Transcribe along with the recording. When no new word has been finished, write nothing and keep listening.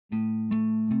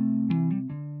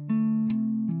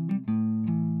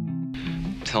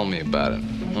Tell me about it.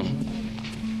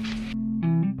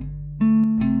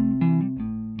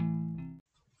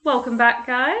 Welcome back,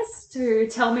 guys, to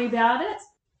Tell Me About It.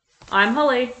 I'm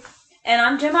Holly. And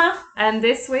I'm Gemma. And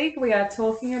this week we are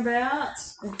talking about...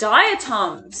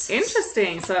 Diatoms.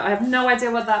 Interesting. So I have no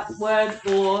idea what that word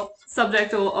or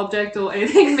subject or object or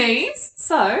anything means.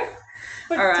 So,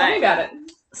 tell me about it.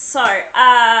 So,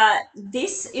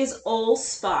 this is all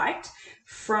spiked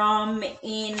from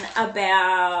in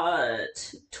about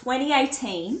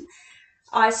 2018.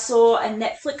 I saw a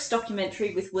Netflix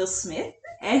documentary with Will Smith.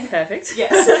 And Perfect.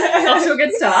 Yes. Off to a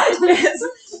good start. Yes.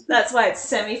 That's why it's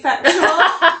semi-factual.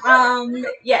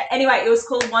 Anyway, it was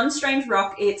called One Strange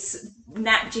Rock. It's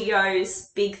Nat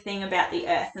Geo's big thing about the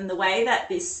Earth. And the way that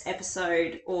this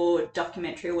episode or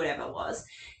documentary or whatever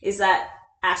is that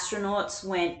astronauts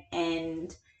went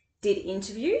and did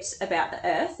interviews about the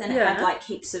Earth, and it had like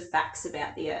heaps of facts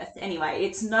about the Earth. Anyway,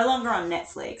 it's no longer on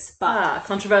Netflix, but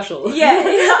controversial.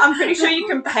 Yeah, I'm pretty sure you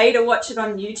can pay to watch it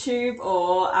on YouTube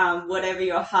or whatever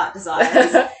your heart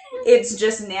desires. It's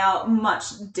just now much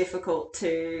difficult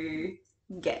to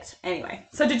get. Anyway,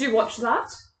 so did you watch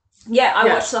that? Yeah, I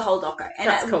watched the whole doco, and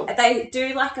that's cool. They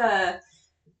do like a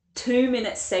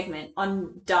 2-minute segment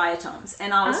on diatoms,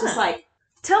 and I was just like,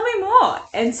 tell me more.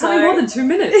 And so, tell me more than 2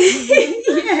 minutes.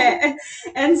 Yeah.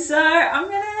 And so I'm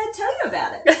going to tell you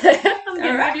about it. I'm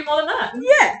going to give you more than that.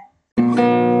 Yeah.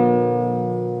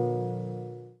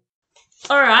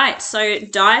 All right. So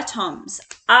diatoms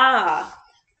are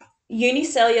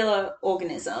unicellular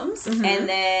organisms, and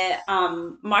they're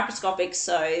microscopic.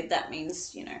 So that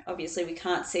means, obviously we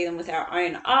can't see them with our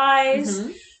own eyes.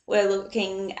 We're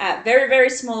looking at very, very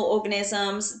small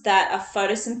organisms that are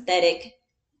photosynthetic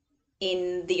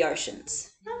in the oceans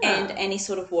and any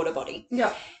sort of water body.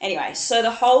 Yeah. Anyway, so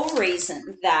the whole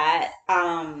reason that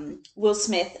Will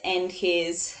Smith and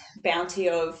his bounty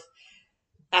of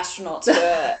astronauts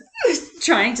were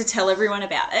trying to tell everyone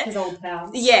about it. His old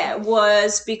pals. Yeah,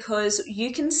 was because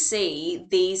you can see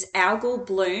these algal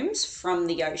blooms from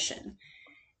the ocean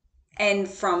and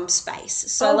from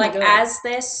space. So as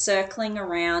they're circling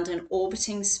around and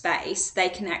orbiting space, they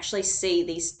can actually see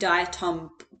these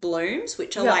diatom blooms,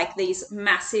 which are like these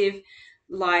massive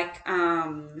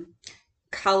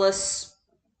color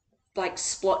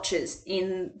splotches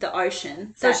in the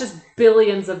ocean. So it's just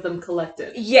billions of them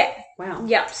collected. Yeah. Wow.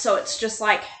 Yeah. So it's just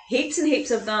like heaps and heaps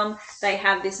of them. They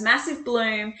have this massive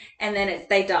bloom, and then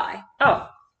they die. Oh.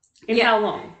 In how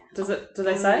long? Do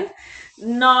they say?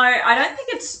 No, I don't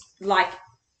think it's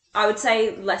I would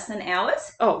say less than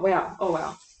hours. Oh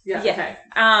wow. Yeah. Okay.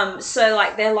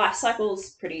 So their life cycle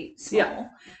is pretty small. Yeah.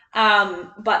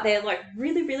 But they're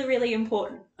really, really, really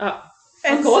important. Oh.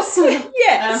 Of course.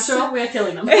 Yeah. I'm sure we're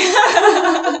killing them.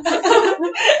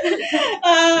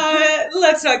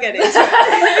 Let's not get into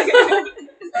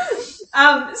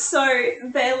it. So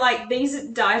they're these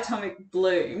diatomic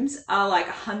blooms are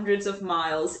hundreds of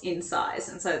miles in size,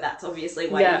 and so that's obviously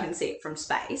why you can see it from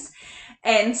space.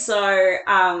 And so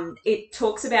it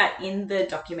talks about in the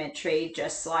documentary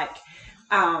just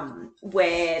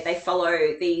where they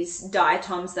follow these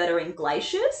diatoms that are in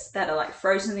glaciers, that are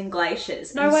frozen in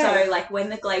glaciers. No way. So when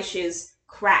the glaciers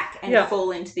crack and fall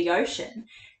into the ocean,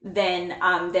 then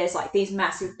there's these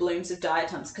massive blooms of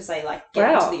diatoms because they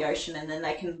get into the ocean, and then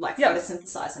they can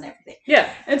photosynthesize and everything. Yeah.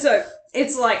 And so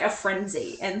it's a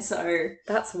frenzy. And so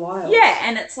that's wild. Yeah,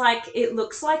 and it's it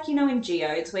looks in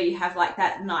geodes where you have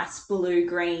that nice blue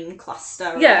green cluster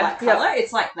of color.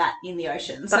 It's like that in the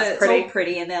ocean. So it's all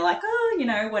pretty, and they're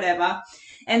whatever.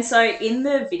 And so in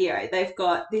the video they've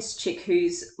got this chick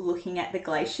who's looking at the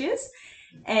glaciers,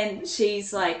 and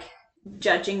she's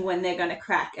judging when they're going to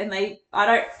crack. And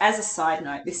as a side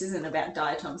note, this isn't about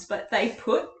diatoms, but they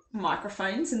put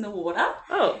microphones in the water.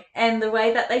 Oh. And the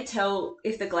way that they tell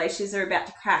if the glaciers are about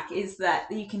to crack is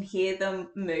that you can hear them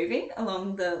moving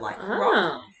along the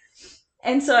rock.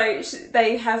 And so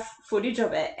they have footage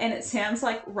of it, and it sounds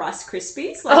like Rice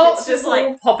Krispies. It's just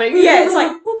popping. Yeah, it's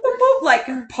boop, boop,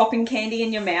 boop, popping candy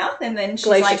in your mouth, and then she's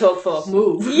Glacier talk for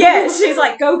move. Yeah, she's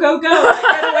go, go, go,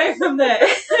 get away from there.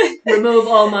 Remove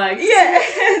all mics. Yeah,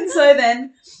 and so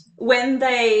then when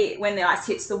the ice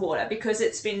hits the water, because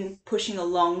it's been pushing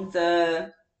along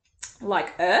the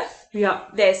Earth,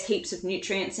 there's heaps of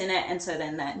nutrients in it, and so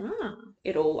then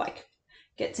it all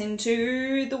gets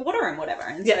into the water and whatever,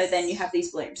 and so then you have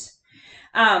these blooms.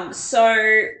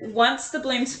 So once the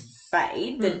blooms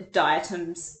fade, the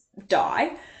diatoms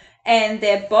die, and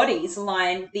their bodies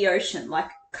line the ocean like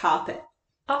carpet.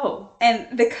 Oh.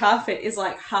 And the carpet is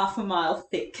half a mile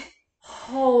thick.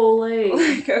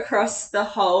 Holy. Across the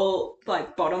whole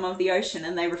bottom of the ocean,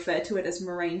 and they refer to it as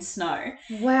marine snow.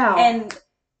 Wow. And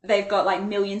they've got like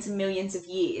millions and millions of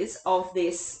years of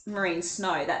this marine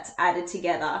snow that's added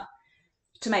together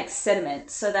to make sediment,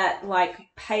 so that like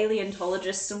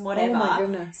paleontologists and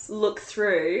whatever look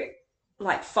through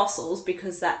like fossils,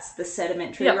 because that's the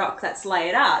sedimentary rock that's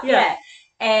layered up. Yeah.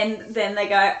 And then they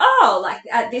go, oh, like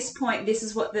at this point, this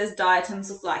is what the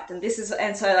diatoms look like,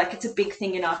 and so like it's a big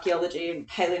thing in archaeology and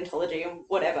paleontology and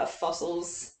whatever,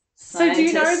 fossils. So do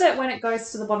you know that when it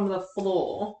goes to the bottom of the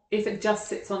floor, if it just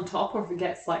sits on top or if it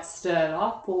gets like stirred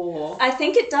up, or? I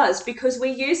think it does, because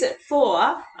we use it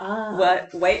for,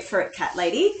 wait for it, cat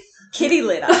lady, kitty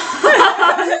litter.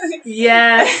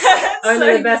 Yes,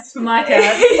 only the best for my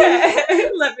cat. Yeah.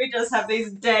 Let me just have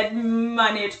these dead,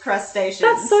 minute crustaceans.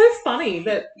 That's so funny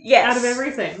that out of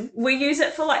everything. We use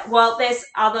it for like, well, there's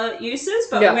other uses,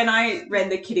 but when I read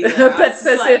the kitty litter, but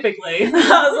specifically,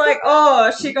 I was like,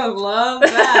 oh, she gonna love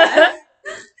that.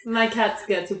 My cats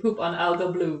get to poop on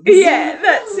algal blooms. Yeah,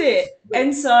 that's it.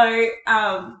 And so,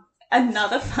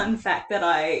 another fun fact that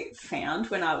I found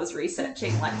when I was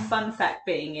researching, like fun fact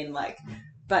being in like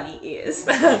bunny ears,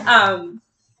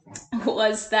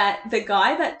 was that the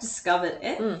guy that discovered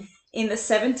it in the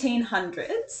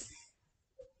 1700s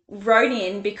wrote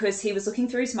in because he was looking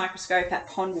through his microscope at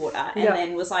pond water and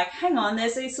then was like, hang on,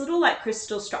 there's these little like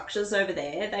crystal structures over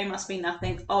there. They must be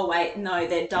nothing. Oh, wait, no,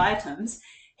 they're diatoms.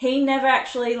 He never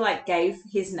actually like gave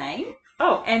his name.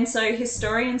 Oh. And so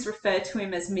historians refer to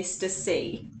him as Mr.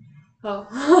 C. Oh.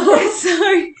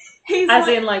 So he's as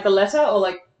in like the letter or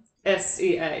like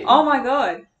SEA? Oh my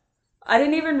God. I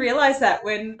didn't even realise that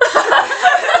when...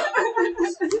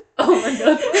 Oh my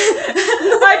God.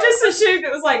 I just assumed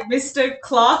it was like Mr.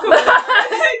 Clark or whatever.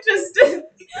 Just...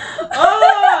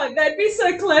 Oh, that'd be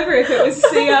so clever if it was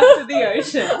sea after the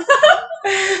ocean.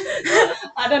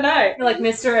 I don't know. Like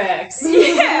Mr. X.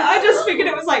 Yeah, I just figured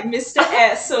it was like Mr.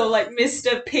 S or like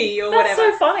Mr. P or whatever.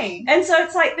 That's so funny. And so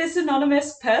it's like this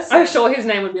anonymous person. I'm sure his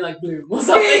name would be like Bloom or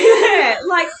something. Yeah,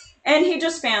 like, and he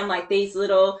just found like these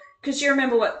little, because you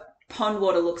remember what pond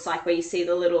water looks like, where you see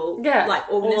the little like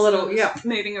organisms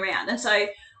moving around. And so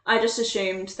I just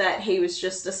assumed that he was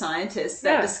just a scientist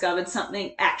that discovered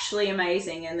something actually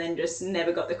amazing and then just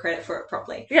never got the credit for it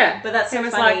properly. Yeah. But that's so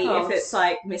funny if it's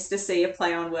like Mr. C, a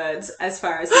play on words as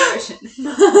far as the ocean.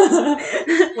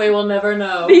 We will never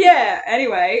know. But yeah,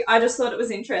 anyway, I just thought it was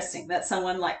interesting that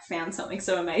someone like found something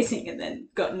so amazing and then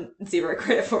gotten zero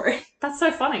credit for it. That's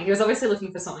so funny. He was obviously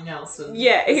looking for something else. And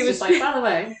yeah, he was just like, by the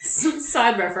way,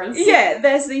 side reference. Yeah,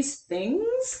 there's these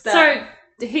things that...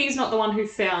 So he's not the one who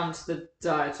found the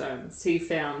diatoms. He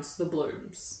found the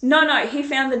blooms. No, he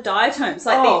found the diatoms,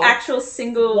 like the actual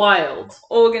single wild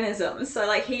organisms. So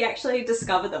like he actually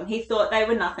discovered them. He thought they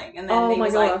were nothing, and then he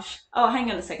was like, "Oh, hang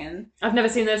on a second. I've never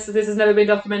seen this. This has never been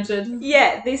documented."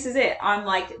 Yeah, this is it. I'm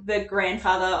like the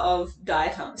grandfather of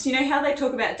diatoms. You know how they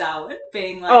talk about Darwin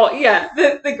being like,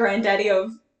 the granddaddy of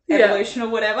evolution or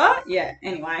whatever. Yeah,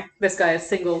 anyway. This guy is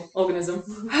single organism.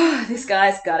 This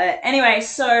guy's got it. Anyway,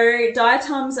 so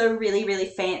diatoms are really, really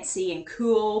fancy and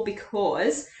cool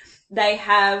because they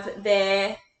have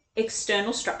their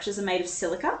external structures are made of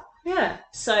silica. Yeah.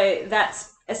 So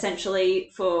that's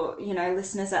essentially, for, you know,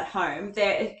 listeners at home,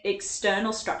 their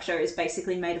external structure is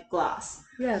basically made of glass.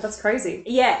 Yeah, that's crazy.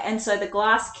 Yeah, and so the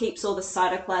glass keeps all the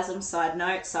cytoplasm. Side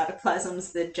note,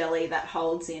 cytoplasm's the jelly that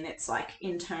holds in its like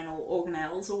internal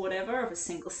organelles or whatever of a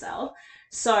single cell.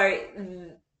 So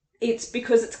it's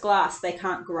because it's glass, they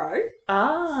can't grow.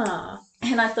 Ah.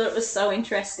 And I thought it was so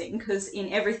interesting because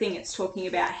in everything it's talking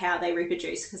about how they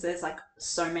reproduce, because there's like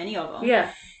so many of them.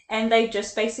 Yeah. And they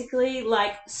just basically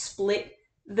like split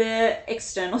the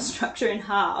external structure in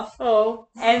half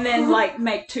and then like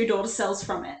make two daughter cells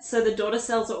from it. So the daughter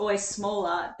cells are always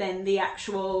smaller than the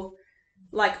actual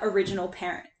like original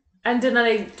parent. And do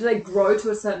they grow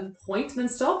to a certain point and then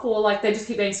stop, or like they just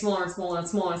keep getting smaller and smaller and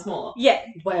smaller and smaller? Yeah.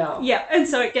 Wow. Yeah. And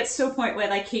so it gets to a point where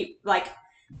they keep like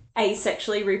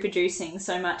asexually reproducing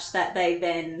so much that they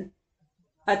then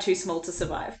are too small to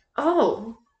survive.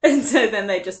 Oh. And so then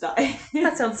they just die.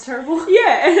 That sounds terrible.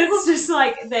 Yeah, and it's just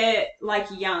like they're like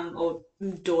young or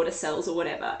daughter cells or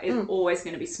whatever is always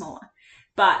going to be smaller.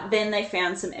 But then they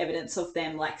found some evidence of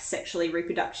them like sexually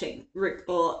reproducing.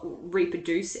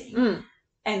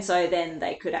 And so then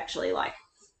they could actually like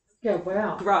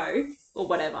grow or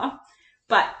whatever.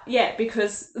 But yeah,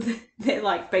 because they're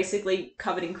like basically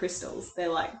covered in crystals. They're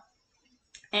like,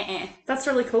 That's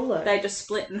really cool though. They just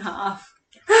split in half.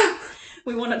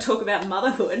 We want to talk about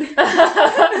motherhood.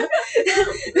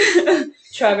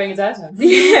 Try being a diatom.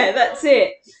 Yeah, that's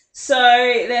it. So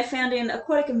they're found in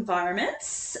aquatic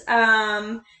environments.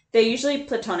 They're usually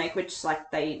platonic, which like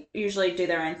they usually do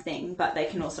their own thing, but they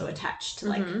can also attach to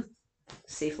like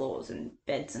seafloors and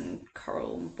beds and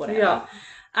coral and whatever. Yeah.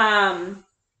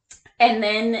 And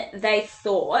then they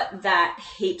thought that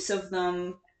heaps of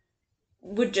them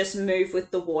would just move with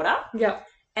the water. Yeah.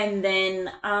 And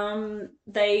then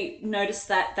they noticed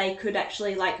that they could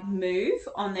actually like move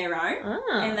on their own.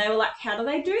 And they were like, how do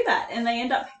they do that? And they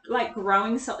end up like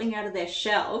growing something out of their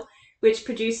shell which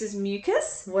produces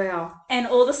mucus. Wow. And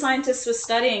all the scientists were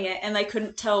studying it and they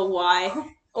couldn't tell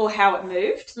why or how it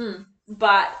moved.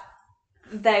 But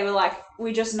they were like,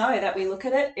 we just know that we look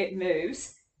at it, it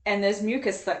moves, and there's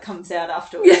mucus that comes out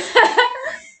afterwards.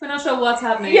 We're not sure what's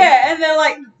happening. Yeah, and they're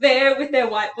like there with their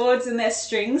whiteboards and their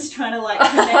strings trying to like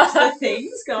connect the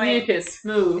things going. Mucus,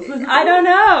 move. I don't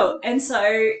know. And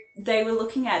so they were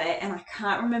looking at it, and I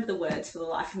can't remember the words for the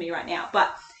life of me right now,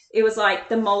 but it was like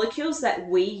the molecules that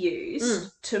we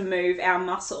use to move our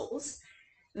muscles,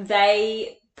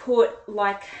 they put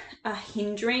like a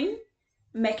hindering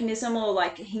mechanism or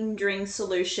like a hindering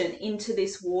solution into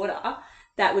this water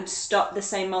that would stop the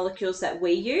same molecules that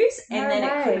we use, and then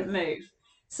it couldn't move.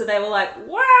 So they were like,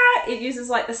 what? It uses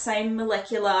like the same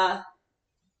molecular,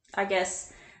 I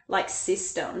guess, like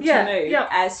system to move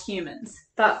as humans.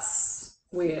 That's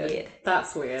weird.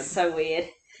 That's weird. So weird.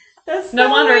 That's no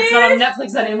wonder weird. It's not on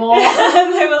Netflix anymore.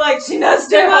 They were like, she knows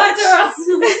too much.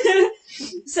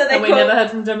 So they and we never heard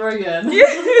from Gemma again.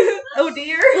 Oh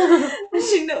dear.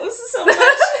 She knows so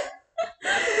much.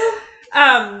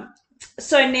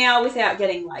 So now, without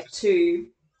getting like too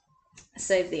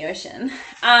save the ocean,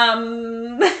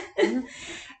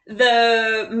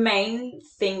 the main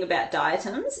thing about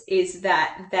diatoms is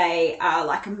that they are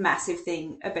like a massive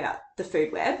thing about the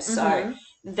food web. So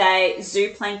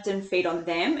zooplankton feed on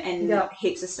them, and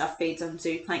heaps of stuff feeds on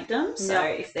zooplankton. So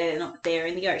if they're not there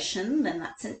in the ocean, then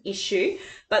that's an issue.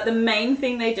 But the main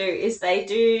thing they do is they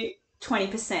do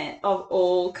 20% of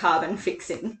all carbon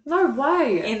fixing. No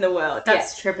way. In the world.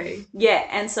 That's trippy. Yeah,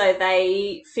 and so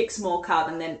they fix more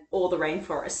carbon than all the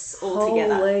rainforests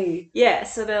altogether. Holy. Yeah,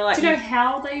 so they're like... Do you know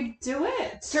how they do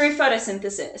it? Through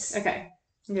photosynthesis. Okay.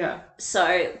 Yeah.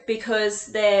 So because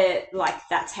they're like,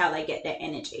 that's how they get their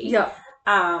energy. Yeah.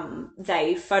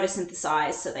 They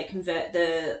photosynthesize, so they convert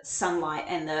the sunlight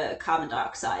and the carbon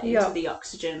dioxide into the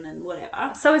oxygen and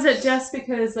whatever. So is it just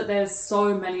because that there's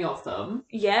so many of them?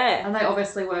 Yeah. And they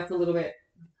obviously work a little bit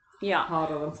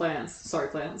harder than plants. Sorry,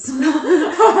 plants.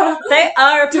 They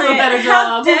are a plant. Do a better job.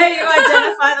 How dare you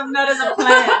identify them not as a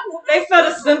plant? They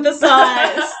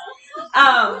photosynthesize.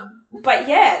 But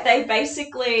yeah, they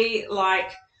basically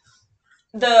like...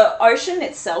 The ocean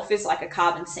itself is like a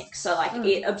carbon sink. So, like,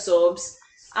 it absorbs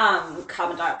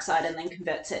carbon dioxide and then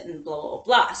converts it and blah, blah,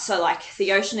 blah. So, like,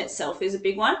 the ocean itself is a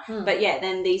big one. But, yeah,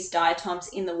 then these diatoms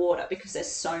in the water, because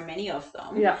there's so many of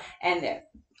them and they're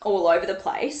all over the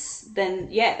place, then,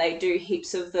 yeah, they do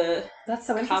heaps of the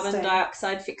carbon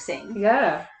dioxide fixing.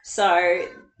 Yeah. So,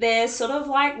 they're sort of,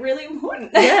 like, really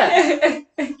important. Yeah.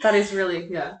 That is really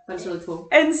cool.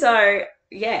 And so,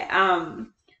 yeah,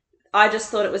 I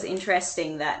just thought it was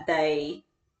interesting that they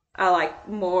are like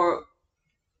more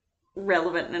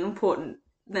relevant and important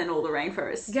than all the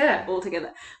rainforests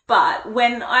altogether. But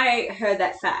when I heard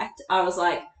that fact, I was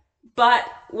like, but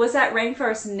was that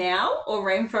rainforest now or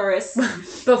rainforest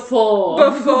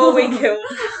before we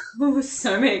killed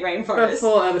so many rainforests?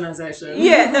 Before urbanization.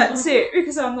 Yeah, that's it.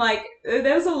 Because I'm like,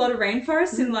 there was a lot of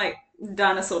rainforests in like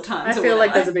dinosaur times. I feel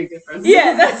like there's a big difference.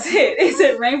 Yeah, that's it. Is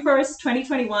it rainforest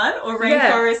 2021 or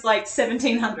rainforest like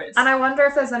 1700s? And I wonder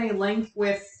if there's any link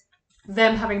with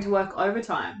them having to work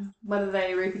overtime, whether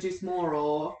they reproduce more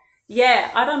or... Yeah,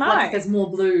 I don't know. Like if there's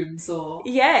more blooms or...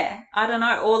 Yeah, I don't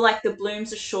know. Or like the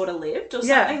blooms are shorter lived or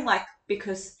something, like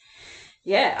because...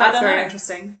 Yeah, that's I don't know. very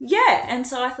interesting. Yeah, and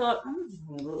so I thought,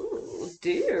 oh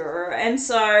dear. And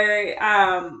so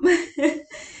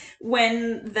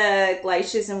when the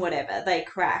glaciers and whatever, they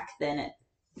crack, then it,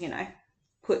 you know,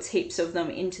 puts heaps of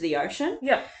them into the ocean.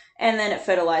 Yeah. And then it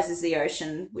fertilizes the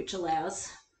ocean, which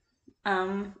allows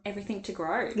everything to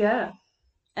grow. Yeah.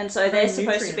 And so they're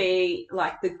supposed to be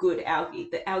like the good algae,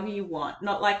 the algae you want,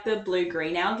 not like the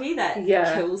blue-green algae that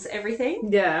kills everything.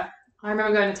 Yeah. I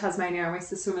remember going to Tasmania and we used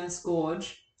to swim in this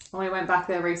gorge. And we went back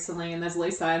there recently and there's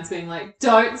Lee signs being like,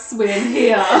 don't swim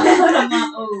here. And I'm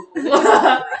like,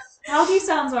 oh. Algae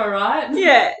sounds alright.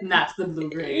 Yeah. Not the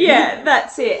blue-green. Yeah,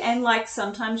 that's it. And like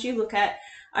sometimes you look at,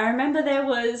 I remember there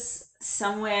was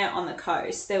somewhere on the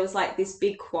coast, there was like this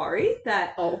big quarry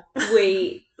that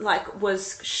we like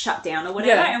was shut down or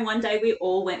whatever. Yeah. And one day we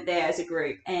all went there as a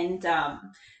group and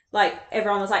like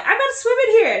everyone was like, I'm gonna swim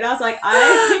in here, and I was like,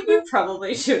 I think you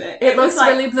probably shouldn't. It looks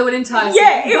like, really blue and enticing.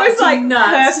 Yeah, it was like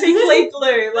nuts. perfectly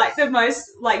blue, like the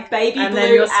most like baby and blue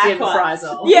then your skin aqua. fries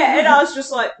off. Yeah, and I was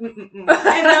just like, mm-mm-mm. And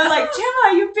they were like,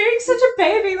 Gemma, you're being such a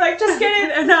baby, like just get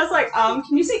in. And I was like,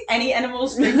 can you see any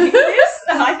animals drinking this?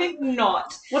 And I think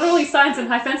not. What are all these signs and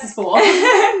high fences for?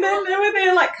 And then they were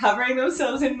there like covering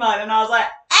themselves in mud, and I was like,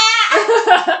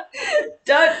 ah,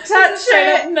 don't touch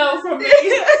it. No from me.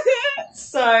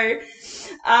 So,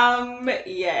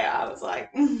 yeah, I was like,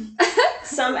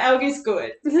 some algae's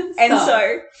good. And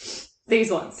so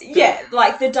these ones. yeah,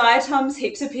 like the diatoms,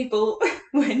 heaps of people,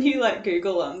 when you like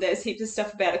Google them, there's heaps of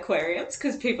stuff about aquariums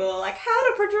because people are like, how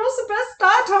to produce the best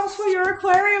diatoms for your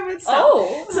aquarium and stuff.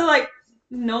 Oh. So like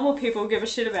normal people give a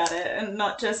shit about it and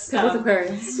not just with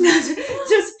aquariums.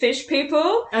 just fish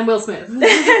people. And Will Smith.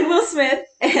 And Will Smith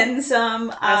and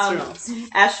some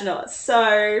astronauts.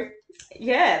 So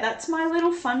yeah, that's my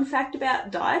little fun fact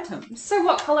about diatoms. So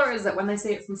what colour is it when they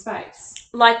see it from space?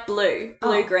 Like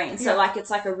blue-green. So like it's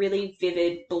like a really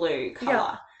vivid blue colour.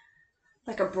 Yeah.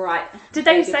 Like a bright... Did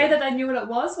they say that they knew what it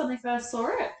was when they first saw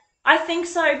it? I think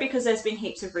so, because there's been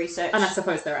heaps of research. And I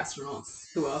suppose they're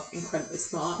astronauts who are incredibly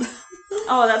smart.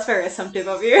 Oh, that's very assumptive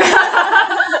of you.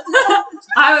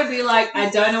 I would be like,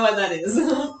 I don't know what that is.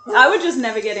 I would just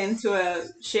never get into a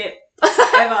ship,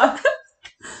 ever.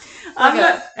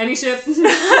 Any ship? Just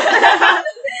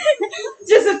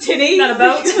a tinny. Not a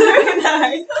boat?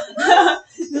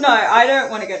 No, I don't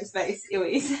want to go to space,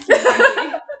 Iwis.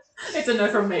 It's a no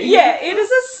from me. Yeah, it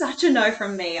is such a no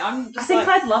from me. I think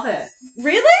I'd love it.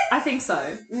 Really? I think so.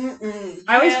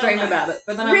 I always dream about it,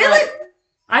 but then I'm like,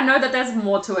 I know that there's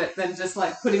more to it than just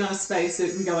like putting on a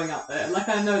spacesuit and going up there. Like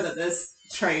I know that there's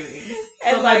training,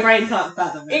 and but like, my brain can't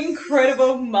fathom it.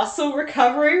 Incredible muscle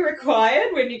recovery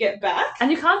required when you get back,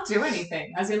 and you can't do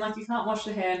anything. As in, like you can't wash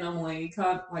your hair normally, you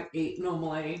can't like eat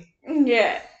normally.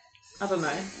 Yeah. I don't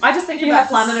know. I just think about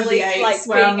Planet of the Apes, like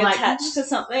where being I'm attached like, to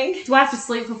something. Do I have to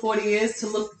sleep for 40 years to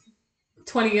look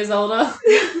 20 years older?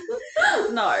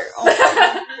 No.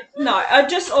 No,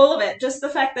 just all of it. Just the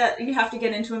fact that you have to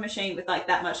get into a machine with like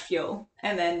that much fuel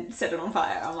and then set it on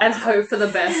fire. Like, and hope for the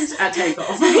best at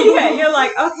takeoff. Yeah, you're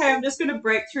like, okay, I'm just going to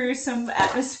break through some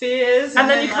atmospheres. And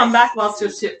then you come back whilst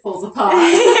your ship falls apart.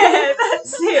 Yeah,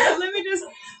 that's it. Let me just...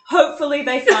 Hopefully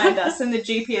they find us and the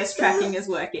GPS tracking is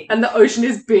working. And the ocean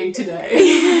is big today.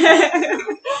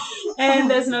 And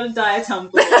there's not a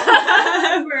diatom bloom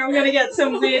where I'm going to get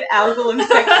some weird algal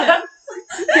infection.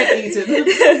 Get eaten.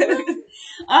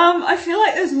 I feel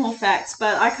like there's more facts,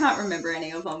 but I can't remember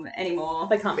any of them anymore.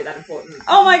 They can't be that important.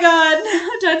 Oh my god,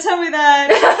 don't tell me that.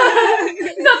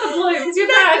 Not the blooms, your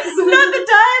facts. Not the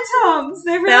diatoms.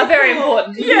 They're really very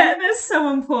important. Yeah, they're so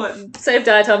important. Save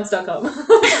diatoms.com.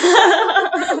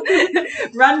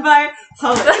 Run by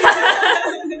Holly.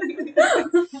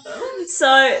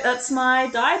 So that's my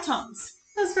diatoms.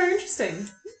 That's very interesting.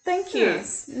 Thank you.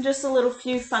 Yes. Just a little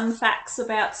few fun facts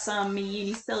about some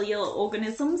unicellular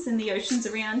organisms in the oceans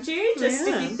around you. Just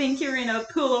if you think you're in a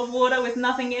pool of water with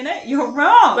nothing in it, you're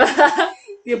wrong.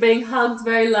 You're being hugged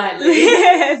very lightly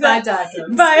by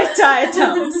diatoms. By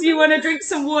diatoms. You want to drink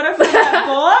some water from that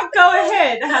bore? Go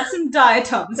ahead. Have some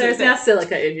diatoms. There's now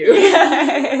silica in you.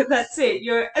 Yeah, that's it.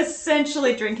 You're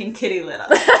essentially drinking kitty litter.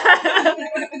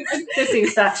 This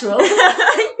seems factual.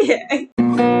 Yeah.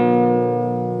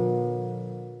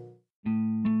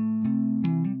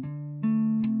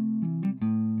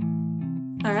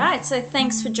 Alright, so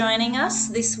thanks for joining us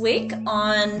this week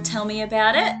on Tell Me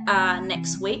About It.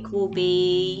 Next week will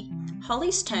be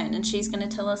Holly's turn and she's going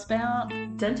to tell us about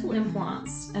dental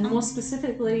implants and more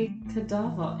specifically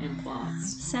cadaver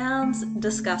implants. Sounds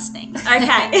disgusting.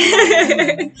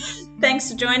 Okay. Thanks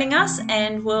for joining us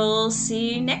and we'll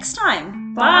see you next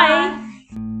time. Bye.